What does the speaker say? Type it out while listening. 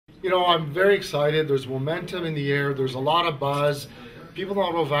You know, I'm very excited. There's momentum in the air. There's a lot of buzz. People in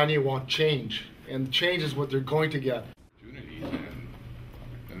Ottawa Vanier want change, and change is what they're going to get. Opportunities, and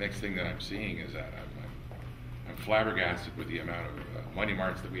the next thing that I'm seeing is that I'm flabbergasted with the amount of money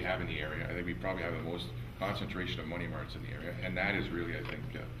marts that we have in the area. I think we probably have the most concentration of money marts in the area, and that is really, I think,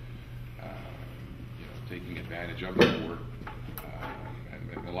 taking advantage of the poor.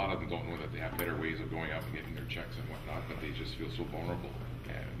 And a lot of them don't know that they have better ways of going out and getting their checks and whatnot, but they just feel so vulnerable.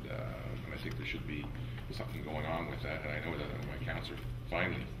 And I think there should be something going on with that. And I know that my councillor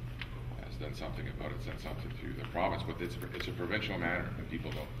finally has done something about it, sent something to the province, but it's a provincial matter, and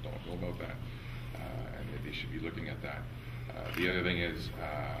people don't know about that. And they should be looking at that. The other thing is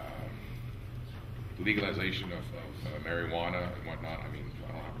legalization of marijuana and whatnot. I mean,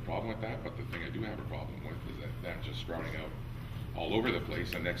 I don't have a problem with that, but the thing I do have a problem with is that just sprouting out all over the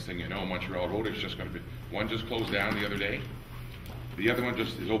place, and next thing you know, Montreal Road is just going to be, one just closed down the other day, the other one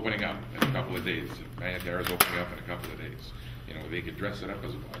just is opening up in a couple of days. Vanier is opening up in a couple of days. You know, they could dress it up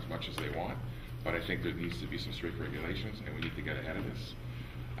as much as they want, but I think there needs to be some strict regulations, and we need to get ahead of this.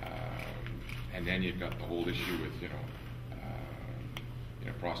 And then you've got the whole issue with,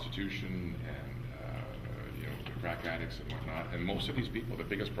 prostitution and, crack addicts and whatnot. And most of these people, the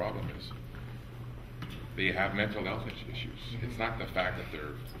biggest problem is they have mental health issues. It's not the fact that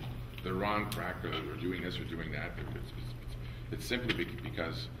they're on crack or they're doing this or doing that. It's simply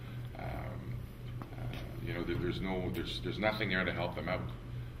because there's nothing there to help them out.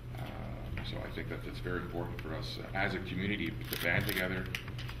 So I think that it's very important for us as a community to band together,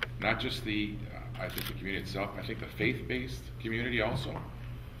 not just the community itself. I think the faith-based community also.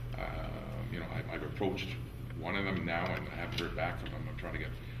 I've approached one of them now, and I haven't heard back from them. I'm trying to get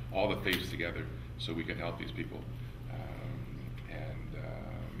all the faiths together so we can help these people.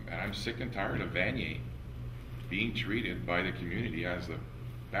 And I'm sick and tired of Vanier being treated by the community as the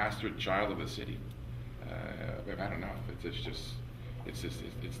bastard child of the city. I've had enough.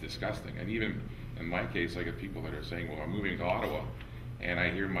 It's disgusting. And even in my case, I get people that are saying, well, I'm moving to Ottawa, and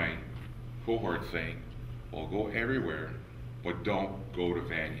I hear my cohort saying, well, go everywhere, but don't go to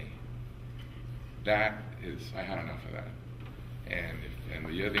Vanier. I had enough of that. And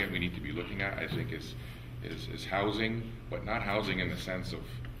the other thing that we need to be looking at, I think, is housing, but not housing in the sense of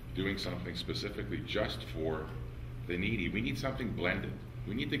doing something specifically just for the needy. We need something blended.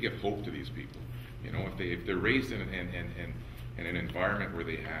 We need to give hope to these people. You know, if they're raised in an environment where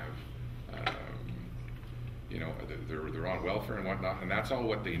they have, they're on welfare and whatnot, and that's all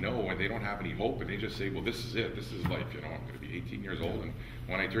what they know, and they don't have any hope, and they just say, well, this is it, this is life. I'm going to be 18 years old, and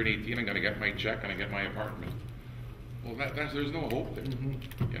when I turn 18, I'm going to get my check and I get my apartment. Well, there's no hope there.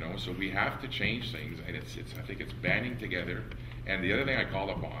 So we have to change things, and I think it's banding together. And the other thing I call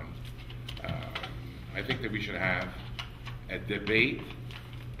upon, I think that we should have a debate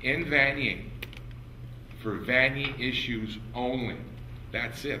in Vanier for Vanier issues only.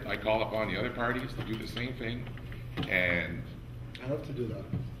 That's it. I call upon the other parties to do the same thing, and I have to do that.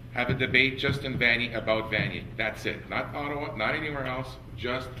 Have a debate just in Vanier about Vanier. That's it. Not Ottawa, not anywhere else,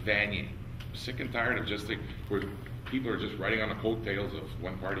 just Vanier. I'm sick and tired of where people are just riding on the coattails of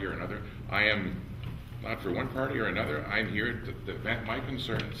one party or another. I am not for one party or another. I'm here to vent my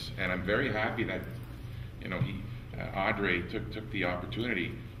concerns, and I'm very happy that Andre took the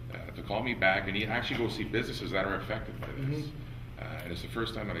opportunity to call me back, and he actually go see businesses that are affected by this. And it's the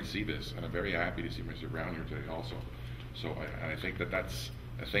first time that I see this, and I'm very happy to see Mr. Brown here today also. So I think that's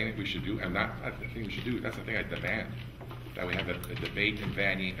a thing that we should do, and not the thing we should do, that's the thing I demand, that we have a debate in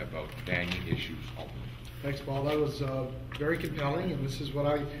Vanier about Vanier issues only. Thanks, Paul. That was very compelling, and this is what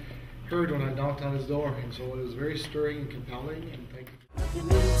I heard when I knocked on his door, and so it was very stirring and compelling, and thank you.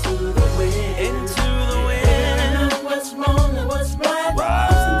 Into the wind, and I know what's wrong and what's right.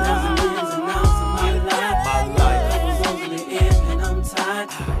 Ups and downs and ins and outs of my life. I was over the end and I'm tired.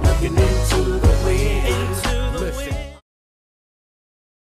 Looking into the